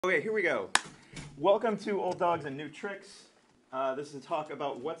Okay, here we go. Welcome to Old Dogs and New Tricks. This is a talk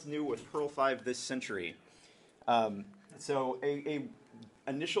about what's new with Perl 5 this century. So a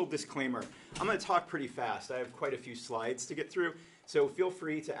initial disclaimer. I'm going to talk pretty fast. I have quite a few slides to get through, so feel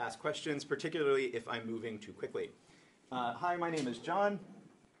free to ask questions, particularly if I'm moving too quickly. Hi, my name is John.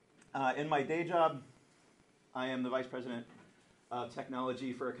 In my day job, I am the Vice President of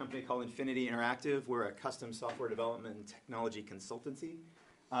Technology for a company called Infinity Interactive. We're a custom software development and technology consultancy.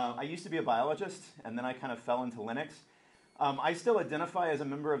 I used to be a biologist, and then I kind of fell into Linux. I still identify as a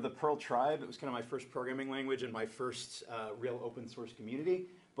member of the Perl tribe. It was kind of my first programming language and my first real open source community.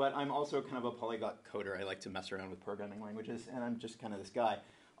 But I'm also kind of a polyglot coder. I like to mess around with programming languages, and I'm just kind of this guy.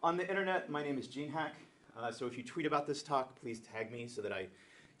 On the internet, my name is GeneHack. So if you tweet about this talk, please tag me so that I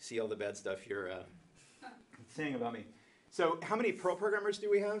see all the bad stuff you're saying about me. So how many Perl programmers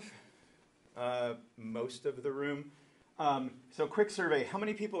do we have? Most of the room. So quick survey, how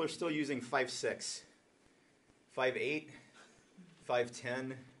many people are still using 5.6? 5.8,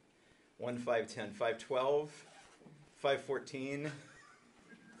 5.10, 1.5.10, 5.12, 5.14,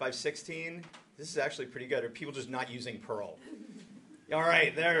 5.16? This is actually pretty good. Are people just not using Perl? All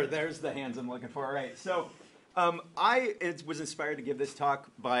right, there's the hands I'm looking for. All right, so I was inspired to give this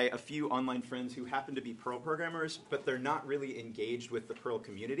talk by a few online friends who happen to be Perl programmers, but they're not really engaged with the Perl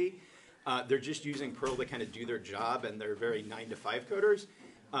community. They're just using Perl to kind of do their job, and they're very 9-to-5 coders.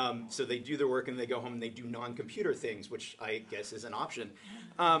 So they do their work, and they go home, and they do non-computer things, which I guess is an option.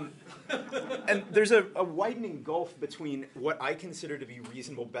 And there's a widening gulf between what I consider to be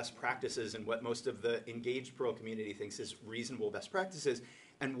reasonable best practices and what most of the engaged Perl community thinks is reasonable best practices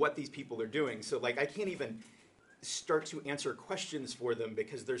and what these people are doing. So like I can't even start to answer questions for them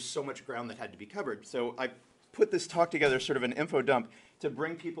because there's so much ground that had to be covered. So I put this talk together, sort of an info dump, to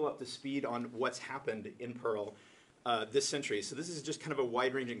bring people up to speed on what's happened in Perl this century. So this is just kind of a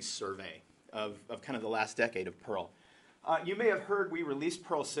wide-ranging survey of kind of the last decade of Perl. You may have heard we released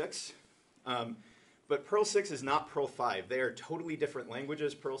Perl 6, but Perl 6 is not Perl 5. They are totally different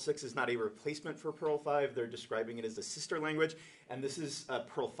languages. Perl 6 is not a replacement for Perl 5. They're describing it as a sister language. And this is a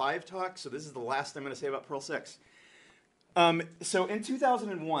Perl 5 talk, so this is the last I'm going to say about Perl 6. So in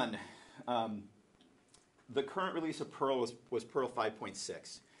 2001, the current release of Perl was Perl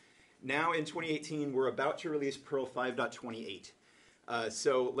 5.6. Now in 2018, we're about to release Perl 5.28.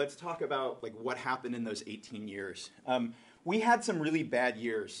 So let's talk about like what happened in those 18 years. We had some really bad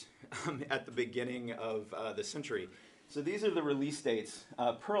years at the beginning of the century. So these are the release dates.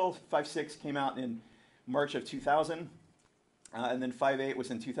 Perl 5.6 came out in March of 2000, and then 5.8 was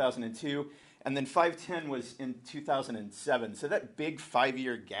in 2002, and then 5.10 was in 2007. So that big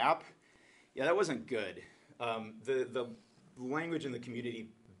 5-year gap, yeah, that wasn't good. The language in the community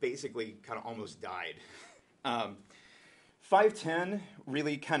basically kind of almost died. 5.10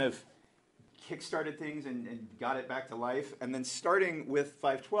 really kind of kick-started things and got it back to life. And then starting with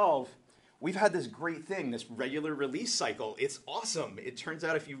 5.12, we've had this great thing, this regular release cycle. It's awesome. It turns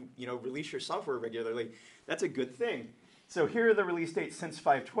out if you release your software regularly, that's a good thing. So here are the release dates since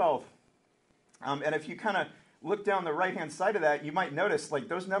 5.12. And if you kind of look down the right-hand side of that, you might notice like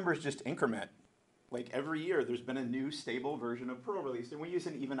those numbers just increment. Like every year, there's been a new stable version of Perl released, and we use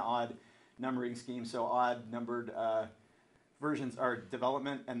an even-odd numbering scheme. So odd-numbered versions are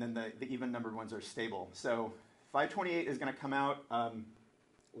development, and then the even-numbered ones are stable. So 5.28 is going to come out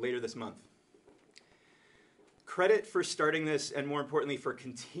later this month. Credit for starting this, and more importantly, for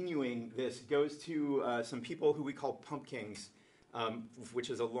continuing this, goes to some people who we call pumpkins. Which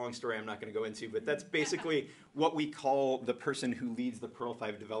is a long story I'm not going to go into, but that's basically what we call the person who leads the Perl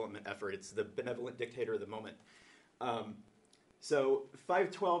 5 development effort. It's the benevolent dictator of the moment. So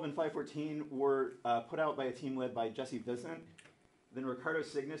 5.12 and 5.14 were put out by a team led by Jesse Vincent. Then Ricardo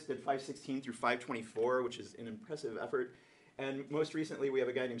Cygnus did 5.16 through 5.24, which is an impressive effort. And most recently, we have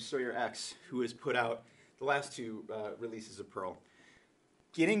a guy named Sawyer X who has put out the last two releases of Perl.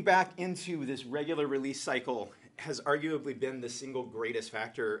 Getting back into this regular release cycle has arguably been the single greatest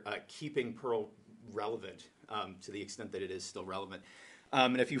factor keeping Perl relevant to the extent that it is still relevant.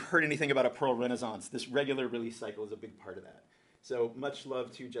 And if you've heard anything about a Perl renaissance, this regular release cycle is a big part of that. So much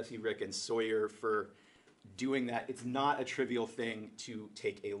love to Jesse, Rick, and Sawyer for doing that. It's not a trivial thing to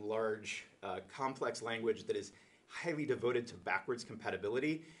take a large, complex language that is highly devoted to backwards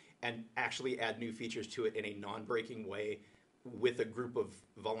compatibility and actually add new features to it in a non-breaking way with a group of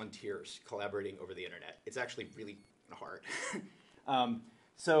volunteers collaborating over the internet. It's actually really hard.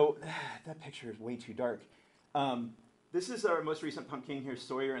 So that picture is way too dark. This is our most recent pumpkin here,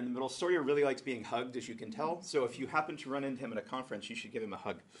 Sawyer in the middle. Sawyer really likes being hugged, as you can tell. So if you happen to run into him at a conference, you should give him a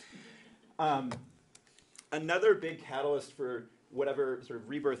hug. Another big catalyst for whatever sort of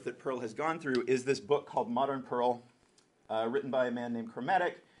rebirth that Perl has gone through is this book called Modern Perl, written by a man named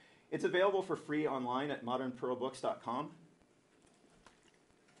Chromatic. It's available for free online at modernperlbooks.com.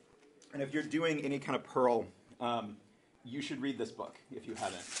 And if you're doing any kind of Perl, you should read this book if you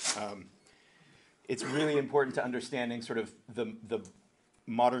haven't. It's really important to understanding sort of the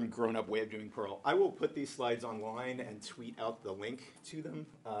modern grown-up way of doing Perl. I will put these slides online and tweet out the link to them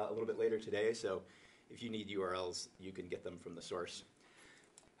a little bit later today, so if you need URLs, you can get them from the source.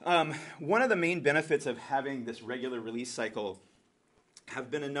 One of the main benefits of having this regular release cycle have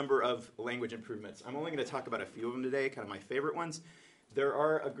been a number of language improvements. I'm only going to talk about a few of them today, kind of my favorite ones. There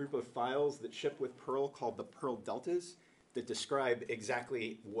are a group of files that ship with Perl called the Perl deltas that describe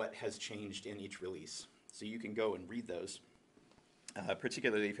exactly what has changed in each release. So you can go and read those,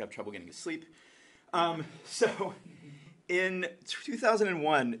 particularly if you have trouble getting to sleep. So in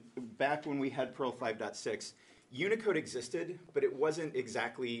 2001, back when we had Perl 5.6, Unicode existed, but it wasn't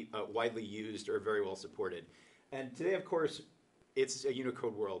exactly widely used or very well supported. And today, of course, it's a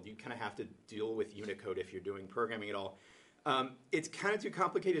Unicode world. You kind of have to deal with Unicode if you're doing programming at all. It's kind of too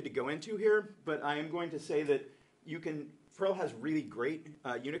complicated to go into here, but I am going to say that Perl has really great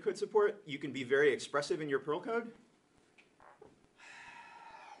Unicode support. You can be very expressive in your Perl code.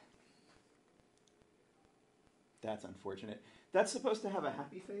 That's unfortunate. That's supposed to have a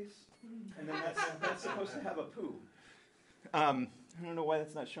happy face, and then that's supposed to have a poo. I don't know why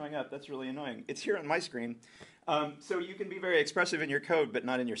that's not showing up. That's really annoying. It's here on my screen. So you can be very expressive in your code, but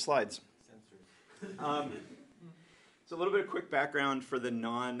not in your slides. So a little bit of quick background for the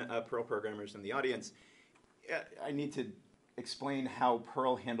non-Perl programmers in the audience. I need to explain how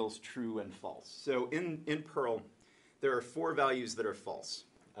Perl handles true and false. So in Perl, there are 4 values that are false.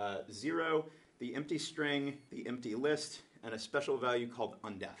 0, the empty string, the empty list, and a special value called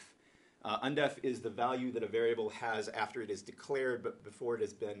undef. Undef is the value that a variable has after it is declared, but before it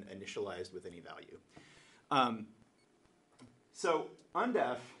has been initialized with any value. So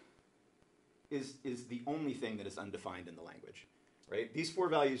undef is the only thing that is undefined in the language, right? These 4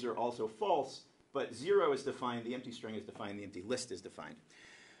 values are also false, but 0 is defined, the empty string is defined, the empty list is defined.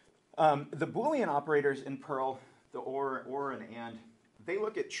 The Boolean operators in Perl, the or and, they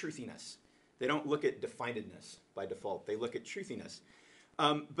look at truthiness. They don't look at definedness by default. They look at truthiness.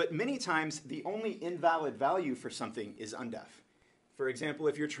 But many times, the only invalid value for something is undef. For example,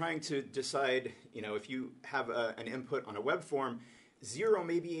 if you're trying to decide, if you have an input on a web form, 0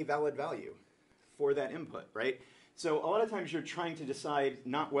 may be a valid value for that input, right? So a lot of times you're trying to decide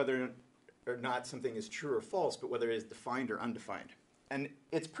not whether or not something is true or false, but whether it is defined or undefined. And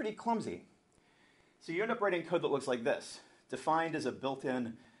it's pretty clumsy. So you end up writing code that looks like this. Defined is a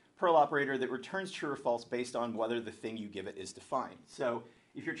built-in Perl operator that returns true or false based on whether the thing you give it is defined. So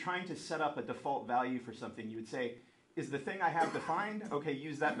if you're trying to set up a default value for something, you would say, is the thing I have defined? Okay,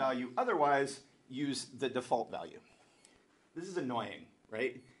 use that value. Otherwise, use the default value. This is annoying,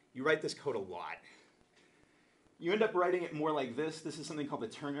 right? You write this code a lot. You end up writing it more like this. This is something called the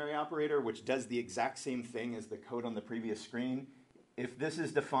ternary operator, which does the exact same thing as the code on the previous screen. If this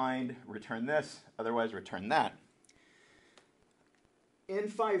is defined, return this. Otherwise, return that. In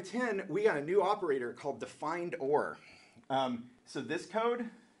 5.10, we got a new operator called defined or. So this code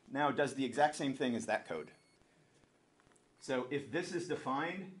now does the exact same thing as that code. So if this is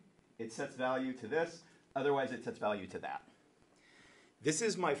defined, it sets value to this. Otherwise, it sets value to that. This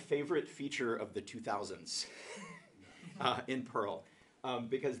is my favorite feature of the 2000s in Perl,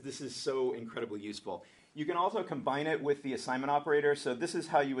 because this is so incredibly useful. You can also combine it with the assignment operator. So this is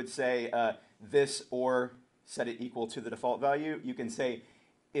how you would say this or set it equal to the default value. You can say,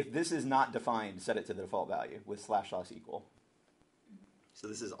 if this is not defined, set it to the default value with / equal. So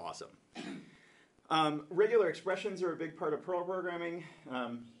this is awesome. Regular expressions are a big part of Perl programming,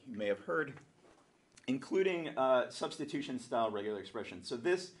 you may have heard, including substitution-style regular expressions. So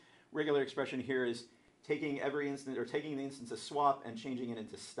this regular expression here is taking every instance, or taking the instance of swap and changing it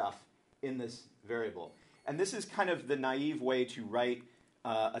into stuff in this variable. And this is kind of the naive way to write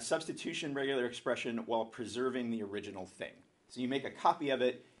a substitution regular expression while preserving the original thing. So you make a copy of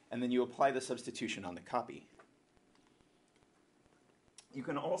it, and then you apply the substitution on the copy. You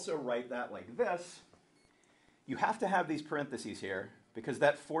can also write that like this. You have to have these parentheses here, because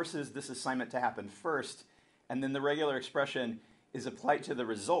that forces this assignment to happen first, and then the regular expression is applied to the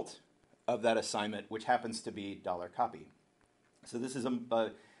result of that assignment, which happens to be $copy. So this is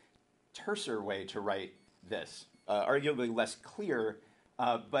a terser way to write this, arguably less clear,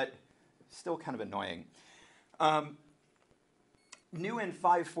 but still kind of annoying. New in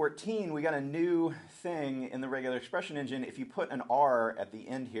 5.14, we got a new thing in the regular expression engine. If you put an R at the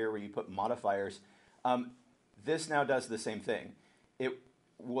end here where you put modifiers, this now does the same thing. it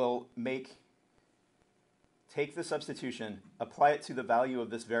will take the substitution, apply it to the value of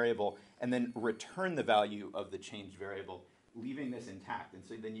this variable, and then return the value of the changed variable, leaving this intact. And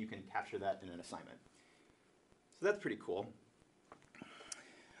so then you can capture that in an assignment. So that's pretty cool.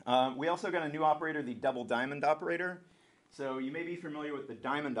 We also got a new operator, the double diamond operator. So you may be familiar with the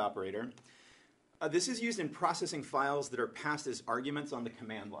diamond operator. This is used in processing files that are passed as arguments on the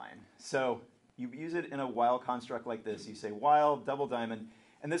command line. So you use it in a while construct like this. You say while double diamond,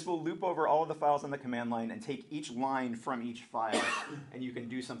 and this will loop over all of the files on the command line and take each line from each file, and you can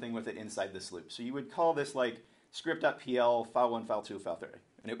do something with it inside this loop. So you would call this like script.pl, file1, file2, file3,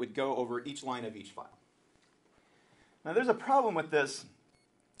 and it would go over each line of each file. Now there's a problem with this,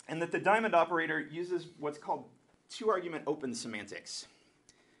 in that the diamond operator uses what's called two-argument open semantics.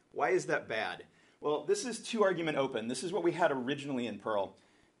 Why is that bad? Well, this is two-argument open. This is what we had originally in Perl.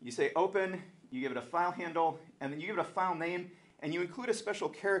 You say open, you give it a file handle, and then you give it a file name, and you include a special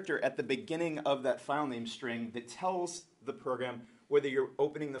character at the beginning of that file name string that tells the program whether you're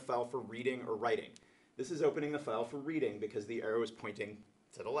opening the file for reading or writing. This is opening the file for reading because the arrow is pointing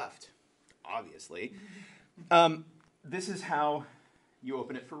to the left, obviously. This is how you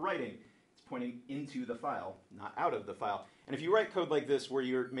open it for writing. It's pointing into the file, not out of the file. And if you write code like this where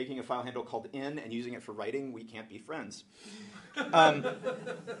you're making a file handle called in and using it for writing, we can't be friends.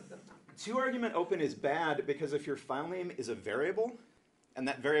 Two-argument open is bad because if your file name is a variable, and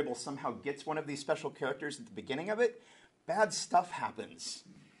that variable somehow gets one of these special characters at the beginning of it, bad stuff happens.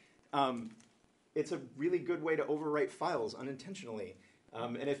 It's a really good way to overwrite files unintentionally.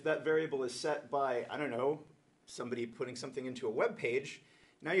 And if that variable is set by, I don't know, somebody putting something into a web page,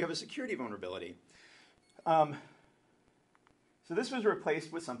 now you have a security vulnerability. So this was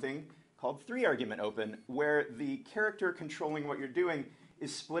replaced with something called three-argument open, where the character controlling what you're doing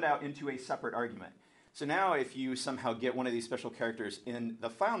is split out into a separate argument. So now if you somehow get one of these special characters in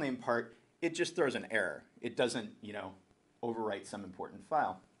the file name part, it just throws an error. It doesn't, overwrite some important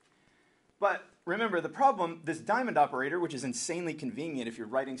file. But remember the problem, this diamond operator, which is insanely convenient if you're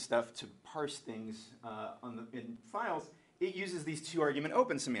writing stuff to parse things in files, it uses these two-argument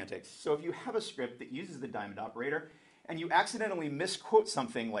open semantics. So if you have a script that uses the diamond operator, and you accidentally misquote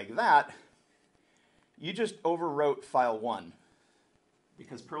something like that, you just overwrote file 1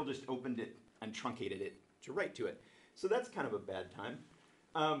 because Perl just opened it and truncated it to write to it. So that's kind of a bad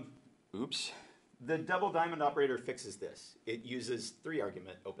time. Oops. The double diamond operator fixes this. It uses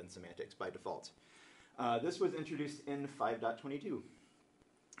three-argument open semantics by default. This was introduced in 5.22.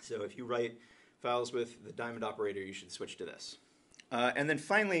 So if you write files with the diamond operator, you should switch to this. And then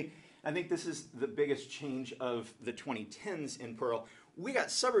finally, I think this is the biggest change of the 2010s in Perl. We got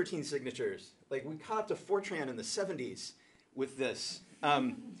subroutine signatures. Like, we caught up to Fortran in the 70s with this.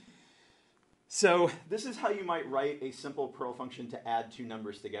 So this is how you might write a simple Perl function to add two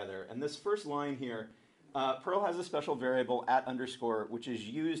numbers together. And this first line here, Perl has a special variable @_, which is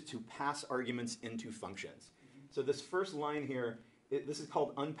used to pass arguments into functions. So this first line here, this is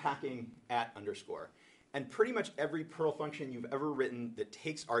called unpacking @_. And pretty much every Perl function you've ever written that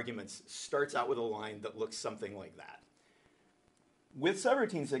takes arguments starts out with a line that looks something like that. With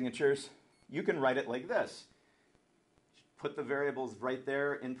subroutine signatures, you can write it like this. Put the variables right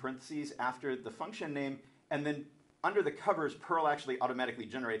there in parentheses after the function name, and then under the covers, Perl actually automatically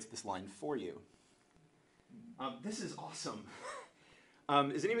generates this line for you. This is awesome.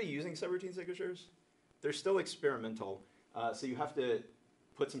 Is anybody using subroutine signatures? They're still experimental, so you have to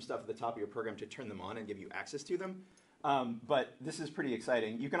put some stuff at the top of your program to turn them on and give you access to them. But this is pretty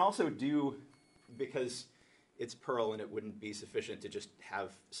exciting. You can also do, because it's Perl and it wouldn't be sufficient to just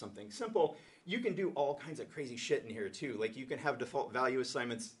have something simple, you can do all kinds of crazy shit in here too. Like you can have default value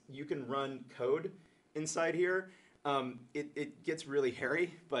assignments. You can run code inside here. It gets really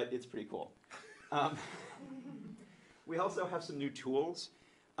hairy, but it's pretty cool. We also have some new tools.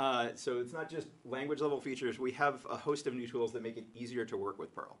 So it's not just language level features. We have a host of new tools that make it easier to work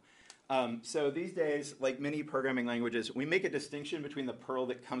with Perl. So these days, like many programming languages, we make a distinction between the Perl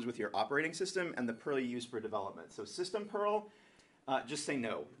that comes with your operating system and the Perl you use for development. So system Perl, just say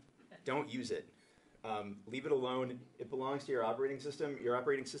no. Don't use it. Leave it alone. It belongs to your operating system. Your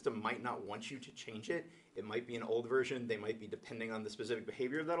operating system might not want you to change it. It might be an old version. They might be depending on the specific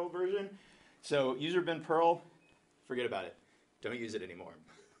behavior of that old version. So user bin Perl, forget about it. Don't use it anymore.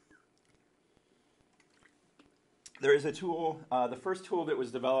 There is a tool, the first tool that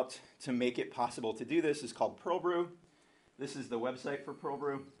was developed to make it possible to do this is called PerlBrew. This is the website for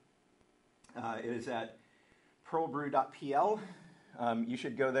PerlBrew. It is at perlbrew.pl. You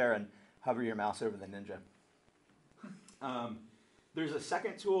should go there and hover your mouse over the Ninja. There's a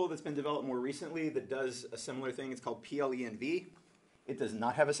second tool that's been developed more recently that does a similar thing. It's called PLENV. It does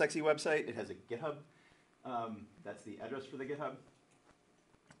not have a sexy website. It has a GitHub. That's the address for the GitHub.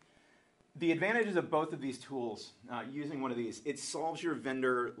 The advantages of both of these tools, using one of these, it solves your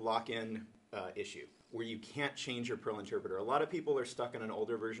vendor lock-in issue, where you can't change your Perl interpreter. A lot of people are stuck in an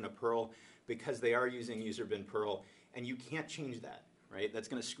older version of Perl because they are using user bin Perl, and you can't change that, right? That's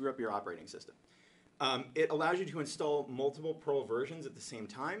going to screw up your operating system. It allows you to install multiple Perl versions at the same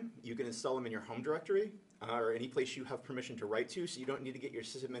time. You can install them in your home directory or any place you have permission to write to, so you don't need to get your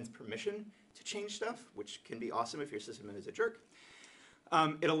sysadmin's permission to change stuff, which can be awesome if your sysadmin is a jerk.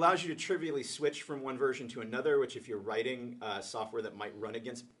 It allows you to trivially switch from one version to another, which if you're writing software that might run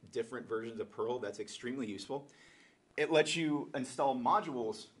against different versions of Perl, that's extremely useful. It lets you install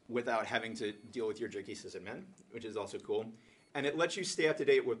modules without having to deal with your jerky sysadmin, which is also cool. And it lets you stay up to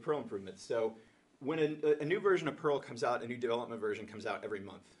date with Perl improvements. So when a new version of Perl comes out, a new development version comes out every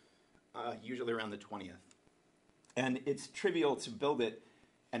month, usually around the 20th. And it's trivial to build it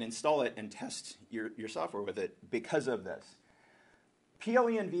and install it and test your software with it because of this.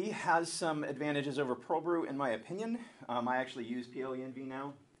 PLENV has some advantages over PerlBrew, in my opinion. I actually use PLENV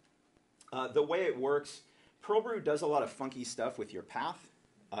now. The way it works, PerlBrew does a lot of funky stuff with your path.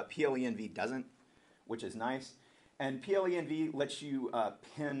 PLENV doesn't, which is nice. And PLENV lets you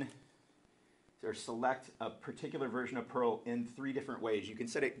pin or select a particular version of Perl in 3 different ways. You can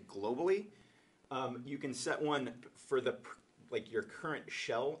set it globally. You can set one for your current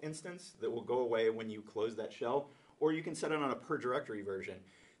shell instance that will go away when you close that shell, or you can set it on a per directory version.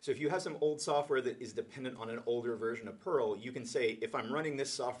 So if you have some old software that is dependent on an older version of Perl, you can say, if I'm running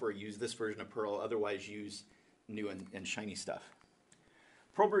this software, use this version of Perl, otherwise use new and shiny stuff.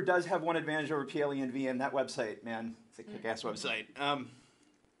 PerlBrew does have one advantage over PLENV, and that website, man, it's a kick-ass website.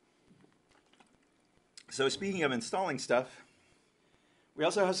 So speaking of installing stuff, we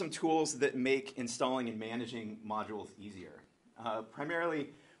also have some tools that make installing and managing modules easier. Primarily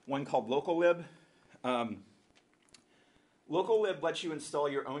one called locallib. Locallib lets you install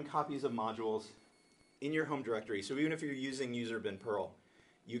your own copies of modules in your home directory. So even if you're using user bin Perl,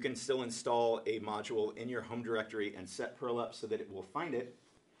 you can still install a module in your home directory and set Perl up so that it will find it.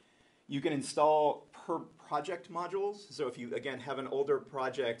 You can install per project modules. So if you, again, have an older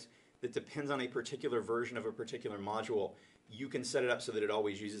project that depends on a particular version of a particular module, you can set it up so that it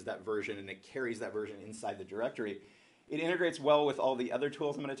always uses that version and it carries that version inside the directory. It integrates well with all the other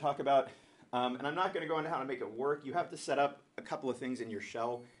tools I'm going to talk about. And I'm not going to go into how to make it work. You have to set up a couple of things in your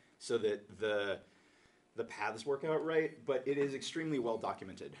shell so that the paths work out right, but it is extremely well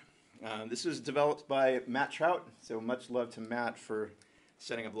documented. This was developed by Matt Trout, so much love to Matt for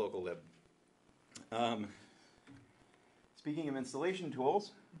setting up locallib. Speaking of installation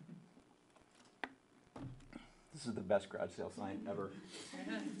tools, this is the best garage sale sign ever.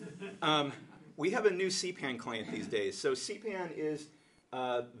 We have a new CPAN client these days. So CPAN is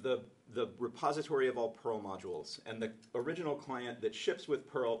the repository of all Perl modules. And the original client that ships with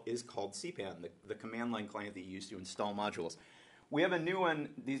Perl is called CPAN, the command line client that you use to install modules. We have a new one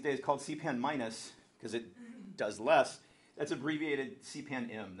these days called CPAN minus, because it does less. That's abbreviated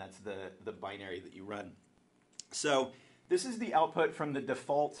CPAN-M. That's the binary that you run. So this is the output from the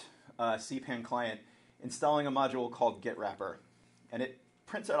default CPAN client installing a module called getWrapper. And it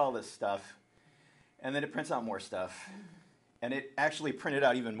prints out all this stuff. And then it prints out more stuff. And it actually printed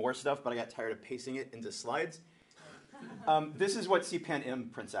out even more stuff, but I got tired of pasting it into slides. This is what CPAN-M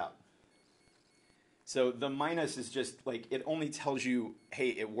prints out. So the minus is just like, it only tells you, hey,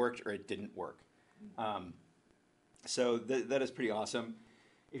 it worked or it didn't work. So that is pretty awesome.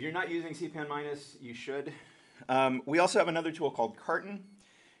 If you're not using CPAN minus, you should. We also have another tool called Carton.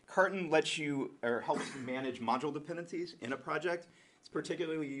 Carton lets you, or helps manage module dependencies in a project. It's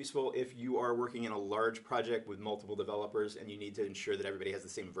particularly useful if you are working in a large project with multiple developers and you need to ensure that everybody has the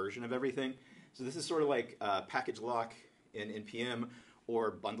same version of everything. So this is sort of like package lock in NPM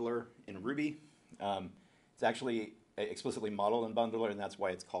or bundler in Ruby. It's actually explicitly modeled in bundler, and that's why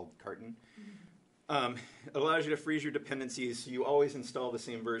it's called Carton. It allows you to freeze your dependencies, so you always install the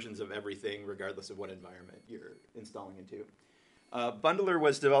same versions of everything regardless of what environment you're installing into. Bundler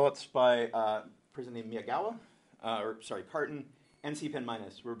was developed by a person named Miyagawa, Carton, and CPAN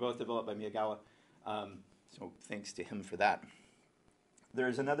minus were both developed by Miyagawa, so thanks to him for that.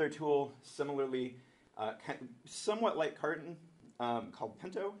 There's another tool similarly, somewhat like Carton, called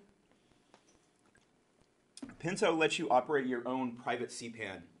Pinto. Pinto lets you operate your own private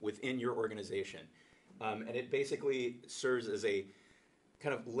CPAN within your organization, and it basically serves as a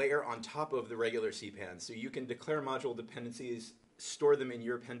kind of layer on top of the regular CPAN. So you can declare module dependencies, store them in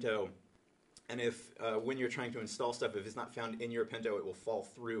your Pinto, and if when you're trying to install stuff, if it's not found in your Pinto, it will fall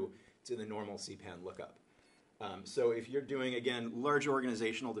through to the normal CPAN lookup. So if you're doing, again, large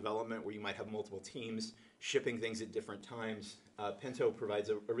organizational development where you might have multiple teams shipping things at different times, Pinto provides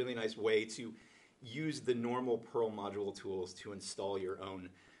a really nice way to use the normal Perl module tools to install your own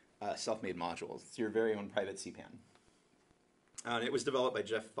self-made modules. It's your very own private CPAN. And it was developed by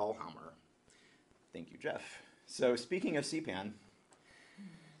Jeff Thalhammer. Thank you, Jeff. So speaking of CPAN,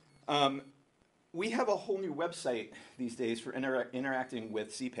 we have a whole new website these days for interacting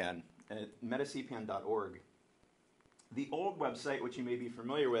with CPAN at metacpan.org. The old website, which you may be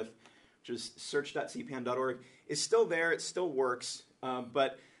familiar with, which is search.cpan.org, is still there. It still works.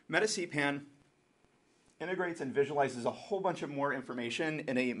 But metacpan integrates and visualizes a whole bunch of more information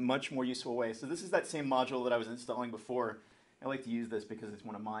in a much more useful way. So this is that same module that I was installing before. I like to use this because it's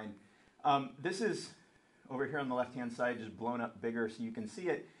one of mine. This is over here on the left-hand side, just blown up bigger so you can see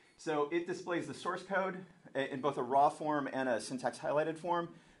it. So it displays the source code in both a raw form and a syntax highlighted form,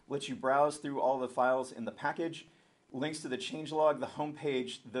 lets you browse through all the files in the package, links to the changelog, the home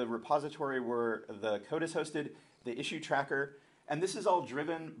page, the repository where the code is hosted, the issue tracker, and this is all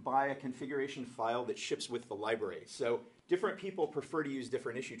driven by a configuration file that ships with the library. So different people prefer to use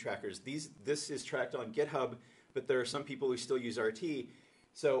different issue trackers. This is tracked on GitHub, but there are some people who still use RT.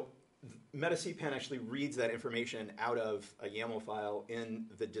 So metacpan actually reads that information out of a YAML file in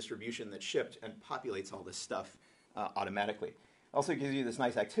the distribution that's shipped and populates all this stuff automatically. Also gives you this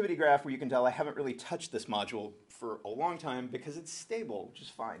nice activity graph where you can tell I haven't really touched this module for a long time because it's stable, which is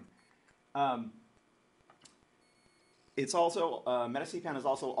fine. It's also, metacpan is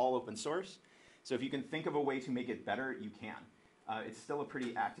also all open source. So if you can think of a way to make it better, you can. It's still a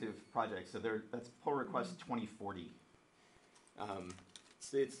pretty active project. So that's pull request 2040.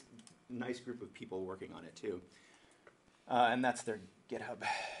 It's a nice group of people working on it too. And that's their GitHub.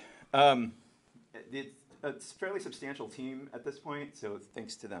 It's a fairly substantial team at this point, so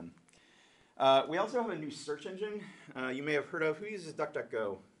thanks to them. We also have a new search engine you may have heard of. Who uses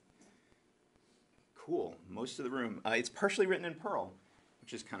DuckDuckGo? Cool, most of the room. It's partially written in Perl,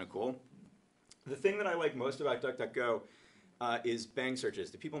 which is kind of cool. The thing that I like most about DuckDuckGo is bang searches.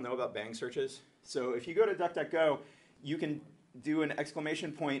 Do people know about bang searches? So if you go to DuckDuckGo, you can do an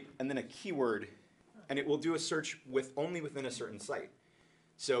exclamation point and then a keyword, and it will do a search only within a certain site.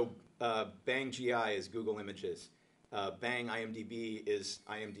 So bang GI is Google Images. Bang IMDb is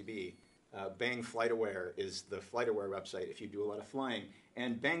IMDb. Bang FlightAware is the FlightAware website if you do a lot of flying.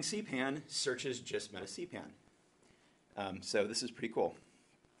 And Bang CPAN searches just metacpan. So this is pretty cool.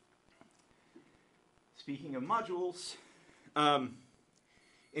 Speaking of modules,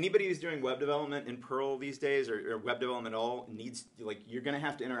 anybody who's doing web development in Perl these days, or web development at all, you're going to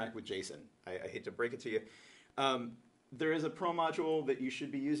have to interact with JSON. I hate to break it to you. There is a Perl module that you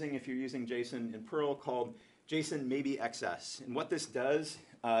should be using if you're using JSON in Perl called JSON maybe XS. And what this does,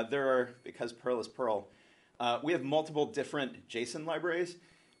 because Perl is Perl, we have multiple different JSON libraries.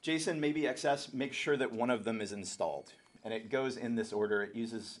 JSON maybe XS makes sure that one of them is installed. And it goes in this order. It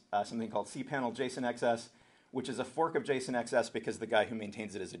uses something called cpanel JSON XS, which is a fork of JSON XS because the guy who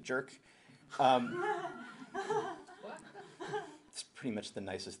maintains it is a jerk. It's pretty much the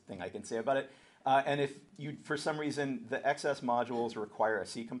nicest thing I can say about it. And if you, for some reason, the XS modules require a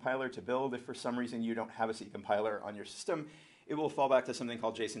C compiler to build. If for some reason you don't have a C compiler on your system, it will fall back to something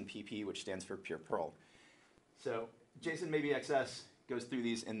called JSON PP, which stands for pure Perl. So JSON maybe XS goes through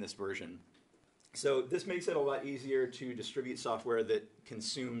these in this version. So this makes it a lot easier to distribute software that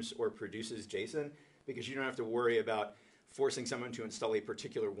consumes or produces JSON because you don't have to worry about forcing someone to install a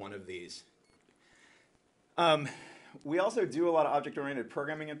particular one of these. We also do a lot of object-oriented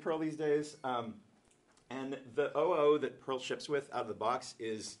programming in Perl these days. And the OO that Perl ships with out of the box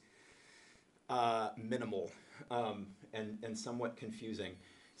is minimal and somewhat confusing.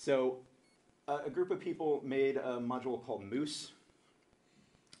 So a group of people made a module called Moose,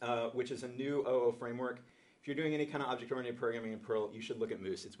 which is a new OO framework. If you're doing any kind of object-oriented programming in Perl, you should look at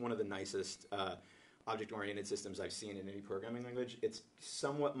Moose. It's one of the nicest object-oriented systems I've seen in any programming language. It's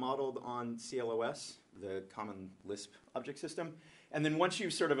somewhat modeled on CLOS, the Common Lisp object system. And then once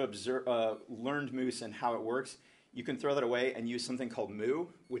you've sort of learned Moose and how it works, you can throw that away and use something called Moo,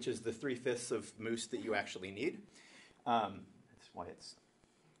 which is the 3/5 of Moose that you actually need. That's why it's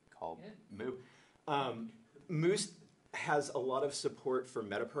called Moo. Moose has a lot of support for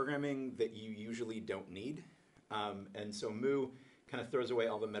metaprogramming that you usually don't need. And so Moo kind of throws away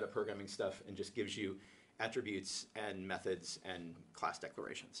all the metaprogramming stuff and just gives you attributes and methods and class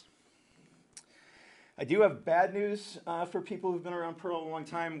declarations. I do have bad news for people who've been around Perl a long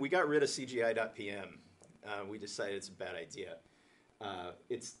time. We got rid of CGI.pm. We decided it's a bad idea.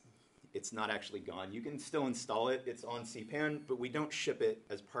 It's not actually gone. You can still install it. It's on CPAN, but we don't ship it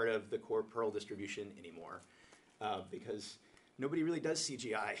as part of the core Perl distribution anymore. because nobody really does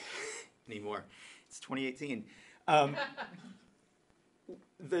CGI anymore. It's 2018.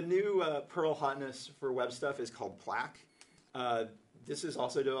 The new Perl hotness for web stuff is called Plaque. This is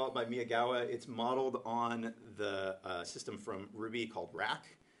also developed by Miyagawa. It's modeled on the system from Ruby called Rack,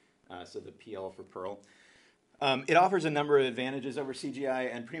 so the PL for Perl. It offers a number of advantages over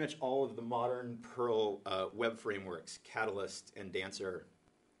CGI, and pretty much all of the modern Perl web frameworks, Catalyst and Dancer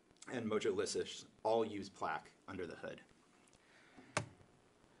and Mojo all use Plaque under the hood.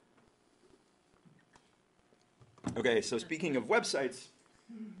 Okay, so speaking of websites,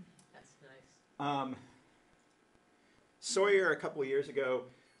 that's nice. Sawyer, a couple of years ago,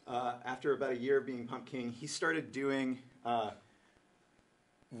 after about a year of being Pumpkin, he started doing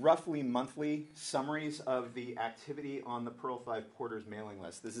roughly monthly summaries of the activity on the Perl 5 Porters mailing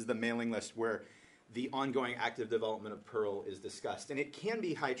list. This is the mailing list where the ongoing active development of Perl is discussed. And it can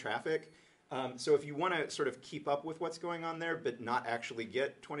be high traffic. So if you want to sort of keep up with what's going on there, but not actually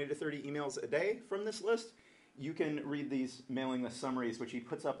get 20 to 30 emails a day from this list, you can read these mailing list summaries, which he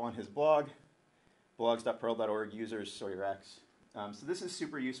puts up on his blog, blogs.perl.org, users, SawyerX. So this is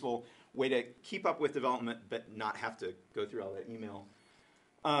super useful way to keep up with development, but not have to go through all that email.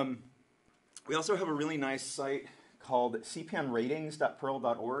 We also have a really nice site called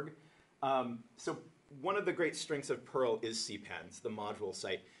cpanratings.perl.org. So one of the great strengths of Perl is cpans, the module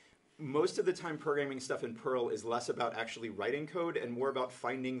site. Most of the time programming stuff in Perl is less about actually writing code and more about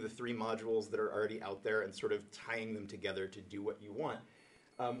finding the 3 modules that are already out there and sort of tying them together to do what you want,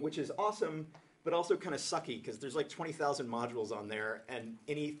 which is awesome, but also kind of sucky because there's like 20,000 modules on there, and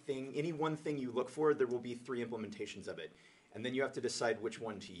any one thing you look for, there will be 3 implementations of it. And then you have to decide which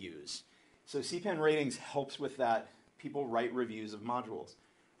one to use. So cpan ratings helps with that. People write reviews of modules.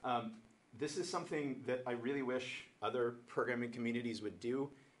 This is something that I really wish other programming communities would do.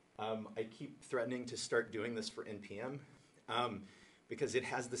 I keep threatening to start doing this for NPM because it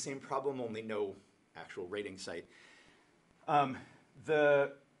has the same problem, only no actual rating site.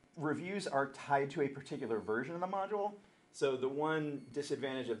 The reviews are tied to a particular version of the module. So the one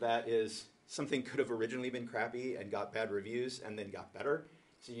disadvantage of that is something could have originally been crappy and got bad reviews and then got better.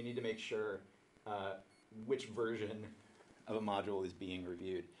 So you need to make sure which version of a module is being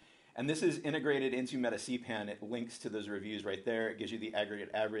reviewed. And this is integrated into MetaCpan. It links to those reviews right there. It gives you the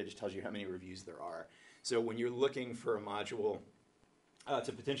aggregate average, tells you how many reviews there are. So when you're looking for a module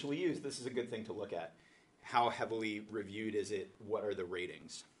to potentially use, this is a good thing to look at. How heavily reviewed is it? What are the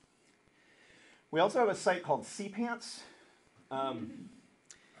ratings? We also have a site called cpants.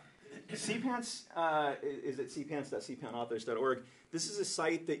 Cpants is at cpants.cpanauthors.org. This is a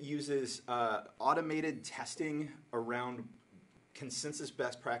site that uses automated testing around consensus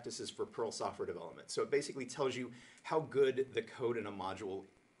best practices for Perl software development. So it basically tells you how good the code in a module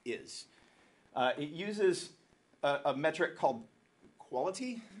is. It uses a metric called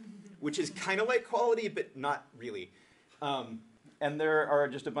quality, which is kind of like quality, but not really. And there are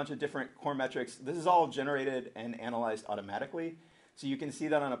just a bunch of different core metrics. This is all generated and analyzed automatically. So you can see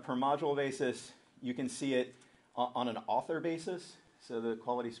that on a per module basis. You can see it on an author basis. So the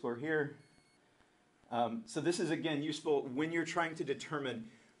quality score here. So this is, again, useful when you're trying to determine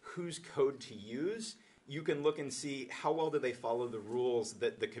whose code to use. You can look and see how well do they follow the rules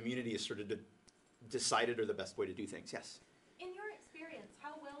that the community has sort of decided are the best way to do things. Yes? In your experience,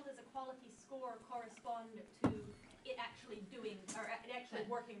 how well does a quality score correspond to it actually doing, or it actually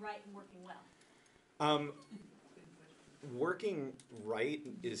working right and working well? Working right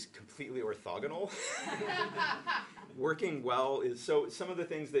is completely orthogonal. Working well is, so some of the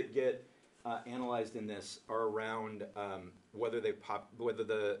things that get analyzed in this are around whether the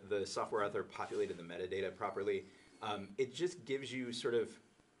software author populated the metadata properly. It just gives you sort of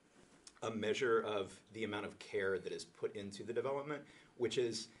a measure of the amount of care that is put into the development, which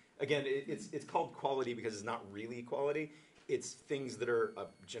is, again, it's called quality because it's not really quality. It's things that are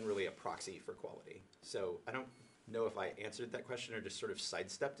generally a proxy for quality. So I don't know if I answered that question or just sort of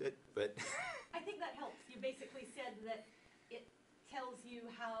sidestepped it, but I think that helps. You basically said that it tells you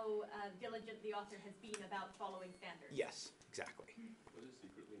how diligent the author has been about following standards. yes, exactly. Was it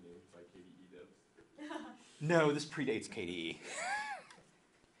secretly named by KDE devs? No, this predates KDE.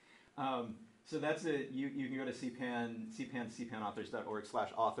 So that's it. You can go to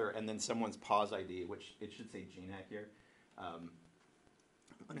cpanauthors.org/author, and then someone's pause ID, which it should say GNAC here. I'm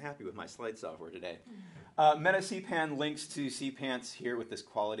unhappy with my slide software today. MetaCpan links to cpants here with this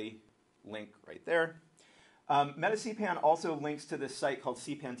quality link right there. MetaCpan also links to this site called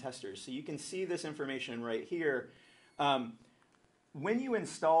cpan testers. So you can see this information right here. When you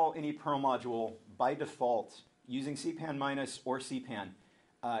install any Perl module, by default, using cpan- or cpan,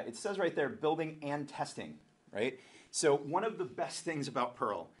 it says right there, building and testing. right? So one of the best things about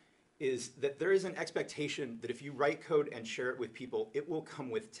Perl is that there is an expectation that if you write code and share it with people, it will come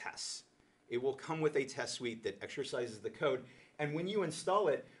with tests. It will come with a test suite that exercises the code. And when you install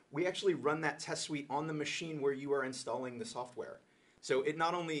it, we actually run that test suite on the machine where you are installing the software. So it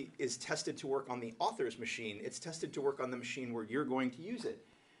not only is tested to work on the author's machine, it's tested to work on the machine where you're going to use it.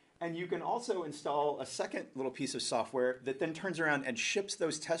 And you can also install a second little piece of software that then turns around and ships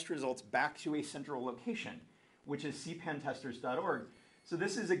those test results back to a central location, which is cpantesters.org. So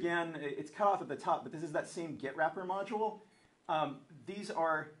this is, again, it's cut off at the top, but this is that same Git wrapper module. These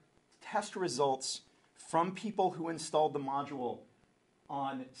are test results from people who installed the module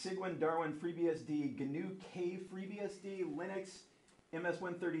on Cygwin, Darwin, FreeBSD, GNU, K, FreeBSD, Linux,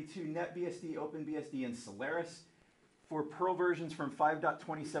 MS-132, NetBSD, OpenBSD, and Solaris for Perl versions from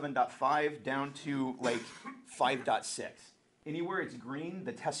 5.27.5 down to like 5.6. Anywhere it's green,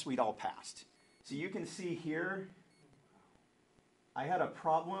 the test suite all passed. So you can see here, I had a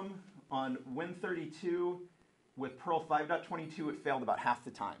problem on Win32 with Perl 5.22. It failed about half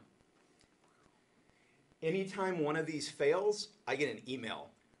the time. Anytime one of these fails, I get an email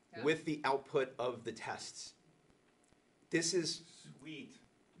with the output of the tests. This is sweet.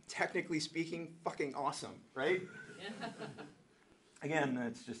 Technically speaking, fucking awesome, right? Again,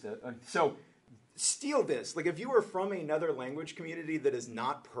 it's just so steal this. Like if you are from another language community that is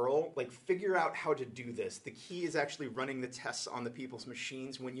not Perl, like figure out how to do this. The key is actually running the tests on the people's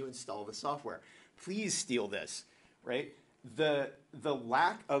machines when you install the software. Please steal this, right? The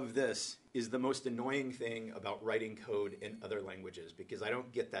lack of this is the most annoying thing about writing code in other languages because I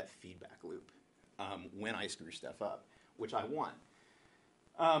don't get that feedback loop when I screw stuff up, which I want.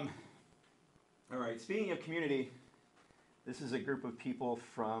 All right, speaking of community, this is a group of people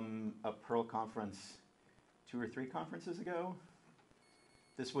from a Perl conference 2 or 3 conferences ago.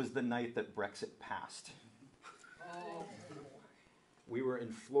 This was the night that Brexit passed. Oh. We were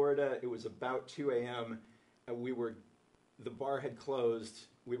in Florida. It was about 2 a.m. The bar had closed.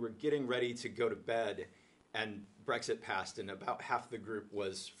 We were getting ready to go to bed, and Brexit passed, and about half the group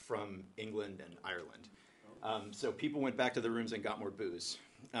was from England and Ireland. So people went back to the rooms and got more booze.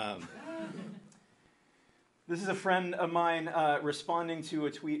 This is a friend of mine responding to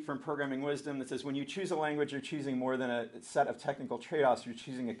a tweet from Programming Wisdom that says, when you choose a language, you're choosing more than a set of technical trade-offs, you're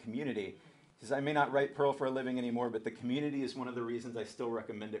choosing a community. He says, I may not write Perl for a living anymore, but the community is one of the reasons I still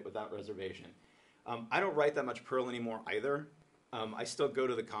recommend it without reservation. I don't write that much Perl anymore either. I still go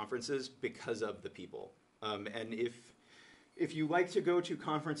to the conferences because of the people. And if you like to go to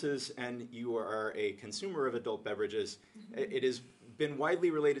conferences and you are a consumer of adult beverages, it has been widely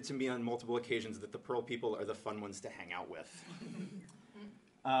related to me on multiple occasions that the Perl people are the fun ones to hang out with.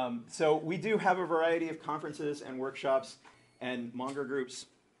 So we do have a variety of conferences and workshops and Monger groups.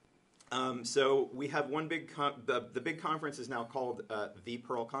 So we have one big, the big conference is now called the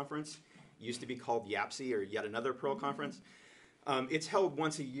Perl Conference. It used to be called YAPC, or Yet Another Perl Conference. It's held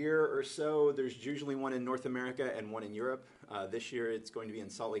once a year or so. There's usually one in North America and one in Europe. This year it's going to be in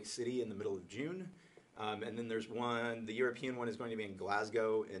Salt Lake City in the middle of June. And then there's one, the European one is going to be in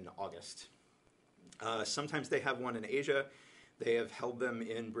Glasgow in August. Sometimes they have one in Asia. They have held them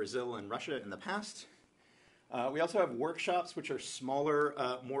in Brazil and Russia in the past. We also have workshops, which are smaller,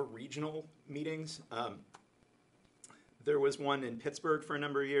 more regional meetings. There was one in Pittsburgh for a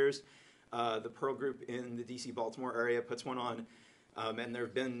number of years. The Perl group in the DC-Baltimore area puts one on, and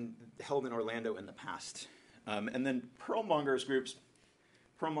they've been held in Orlando in the past. And then Perl Mongers groups.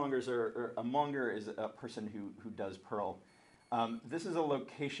 Perl Mongers a monger is a person who does Perl. This is a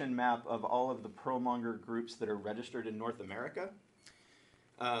location map of all of the Perl Monger groups that are registered in North America.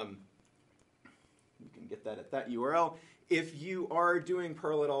 You can get that at that URL. If you are doing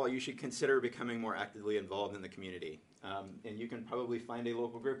Perl at all, you should consider becoming more actively involved in the community. And you can probably find a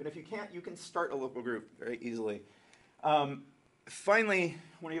local group. And if you can't, you can start a local group very easily. Finally,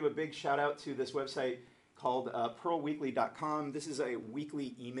 I want to give a big shout out to this website called perlweekly.com. This is a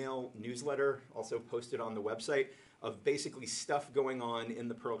weekly email newsletter, also posted on the website, of basically stuff going on in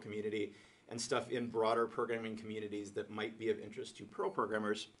the Perl community and stuff in broader programming communities that might be of interest to Perl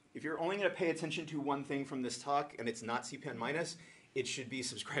programmers. If you're only going to pay attention to one thing from this talk, and it's not cpan-, it should be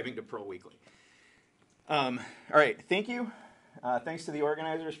subscribing to Perl Weekly. All right, thank you. Thanks to the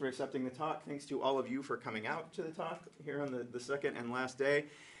organizers for accepting the talk. Thanks to all of you for coming out to the talk here on the second and last day.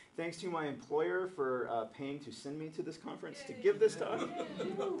 Thanks to my employer for paying to send me to this conference to give this talk.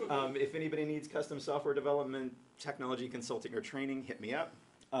 If anybody needs custom software development, technology consulting, or training, hit me up.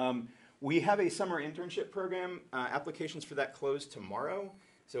 We have a summer internship program. Applications for that close tomorrow.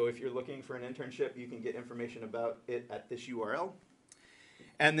 So if you're looking for an internship, you can get information about it at this URL.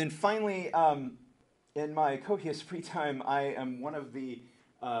 And then finally, In my copious free time, I am one of the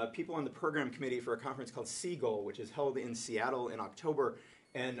people on the program committee for a conference called Seagull, which is held in Seattle in October.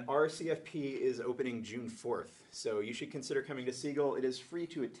 And our CFP is opening June 4th. So you should consider coming to Seagull. It is free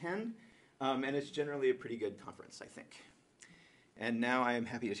to attend, and it's generally a pretty good conference, I think. And now I am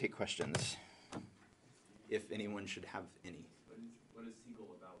happy to take questions, if anyone should have any. What is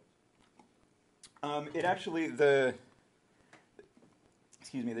Seagull about? It actually, the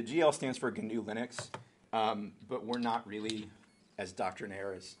GL stands for GNU Linux, but we're not really as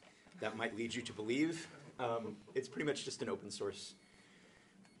doctrinaire as that might lead you to believe. It's pretty much just an open source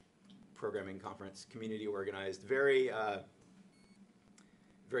programming conference, community organized, very low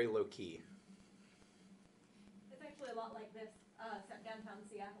key. It's actually a lot like this, except downtown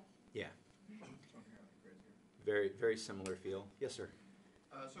Seattle. Yeah. Very, very similar feel. Yes, sir.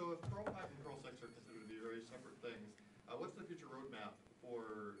 So if Perl 5 and Perl 6 are considered to be very separate things, what's the future roadmap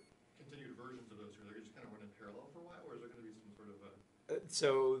for continued versions of those? Are they just kind of run in parallel for a while, or is there going to be some sort of a...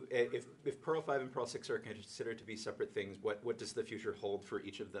 So if Perl 5 and Perl 6 are considered to be separate things, what does the future hold for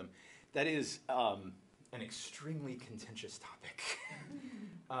each of them? That is an extremely contentious topic.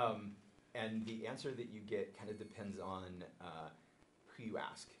 And the answer that you get kind of depends on who you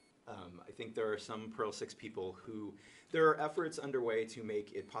ask. I think there are some Perl 6 people who, there are efforts underway to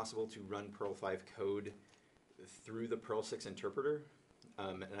make it possible to run Perl 5 code through the Perl 6 interpreter.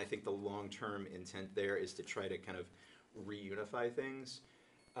 And I think the long-term intent there is to try to kind of reunify things.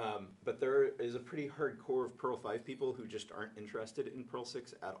 But there is a pretty hardcore of Perl 5 people who just aren't interested in Perl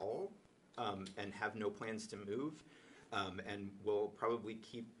 6 at all and have no plans to move and will probably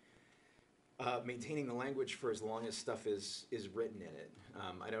keep maintaining the language for as long as stuff is written in it.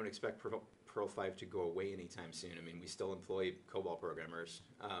 I don't expect Perl 5 to go away anytime soon. I mean, we still employ COBOL programmers,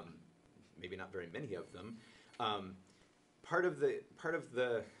 maybe not very many of them. Part of the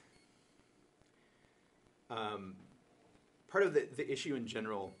issue in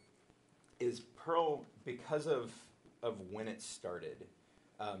general is Perl, because of when it started,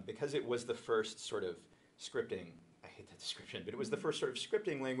 because it was the first sort of scripting, I hate that description, but it was the first sort of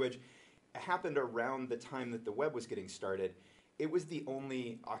scripting language, happened around the time that the web was getting started. It was the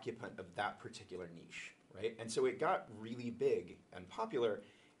only occupant of that particular niche, right? And so it got really big and popular,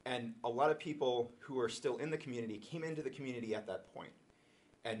 and a lot of people who are still in the community came into the community at that point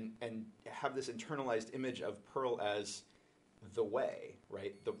and have this internalized image of Perl as the way,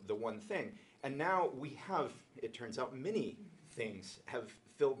 right? The one thing. And now we have, it turns out, many things have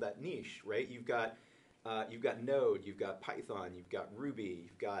filled that niche, right? You've got Node, you've got Python, you've got Ruby,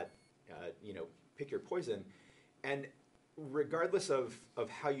 you've got, pick your poison. And regardless of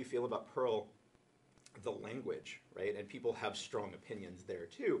how you feel about Perl, the language, right? And people have strong opinions there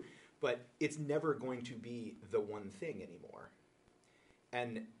too, but it's never going to be the one thing anymore.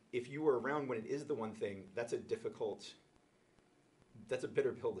 And if you were around when it is the one thing, that's a bitter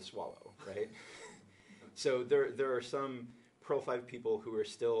pill to swallow, right? So there are some Perl 5 people who are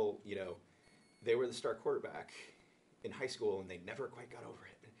still, they were the star quarterback in high school and they never quite got over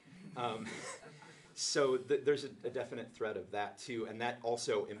it. So there's a definite threat of that too, and that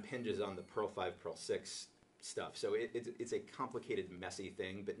also impinges on the Perl 5, Perl 6 stuff. So it's a complicated, messy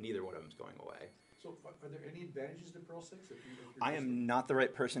thing, but neither one of them is going away. So are there any advantages to Perl 6? I am not the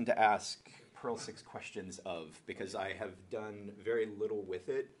right person to ask Perl 6 questions of, because I have done very little with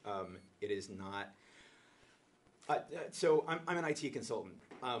it. It is not... so I'm an IT consultant.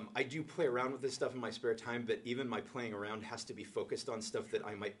 I do play around with this stuff in my spare time, but even my playing around has to be focused on stuff that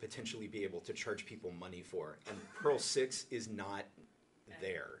I might potentially be able to charge people money for. And Perl 6 is not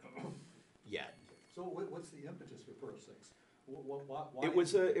there yet. So what's the impetus for Perl 6? Why It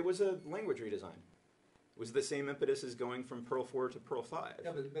was a language redesign. It was the same impetus as going from Perl 4 to Perl 5.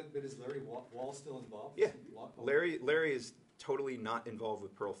 Yeah, but is Larry Wall still involved? Yeah, Larry is totally not involved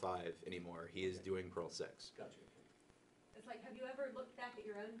with Perl 5 anymore. He is doing Perl 6. Gotcha. It's like, have you ever looked back at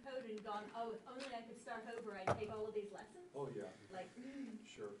your own code and gone, oh, if only I could start over, I'd take all of these lessons? Oh, yeah. Like,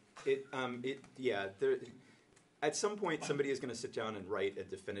 Sure. At some point, somebody is going to sit down and write a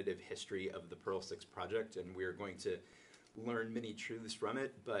definitive history of the Perl 6 project, and we're going to learn many truths from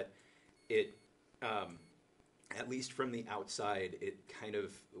it, but it, at least from the outside, it kind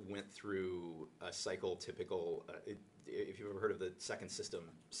of went through a cycle typical, if you've ever heard of the second system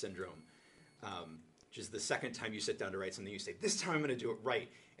syndrome, which is the second time you sit down to write something, you say, this time I'm going to do it right,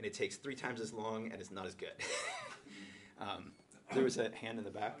 and it takes 3 times as long, and it's not as good. There was a hand in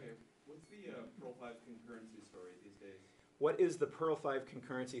the back. Okay. What's the Perl 5 concurrency story these days? What is the Perl 5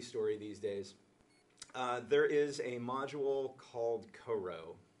 concurrency story these days? There is a module called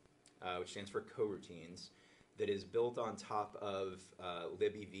Coro, which stands for coroutines, that is built on top of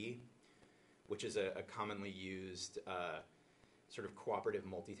libev, which is a commonly used sort of cooperative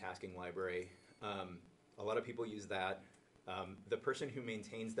multitasking library. A lot of people use that. The person who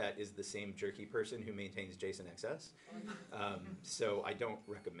maintains that is the same jerky person who maintains JSON-XS. So I don't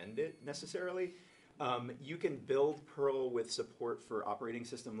recommend it necessarily. You can build Perl with support for operating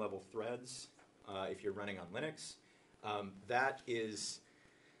system level threads if you're running on Linux. That is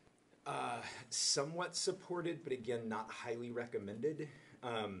somewhat supported, but again, not highly recommended.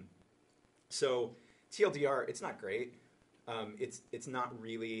 So TLDR, it's not great. It's not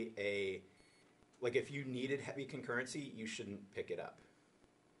really a, like if you needed heavy concurrency, you shouldn't pick it up.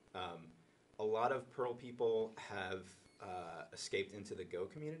 A lot of Perl people have escaped into the Go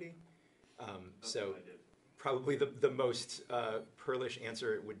community. So probably the most Perlish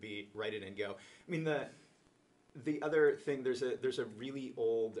answer would be write it in Go. I mean, the other thing, there's a really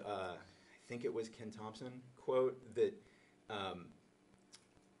old, I think it was Ken Thompson quote that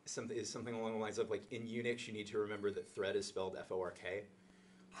something along the lines of like, in Unix you need to remember that thread is spelled F-O-R-K.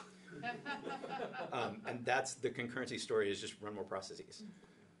 And that's the concurrency story, is just run more processes.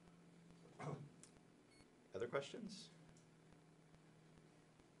 Other questions?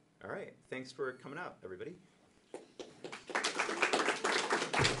 All right, thanks for coming out, everybody.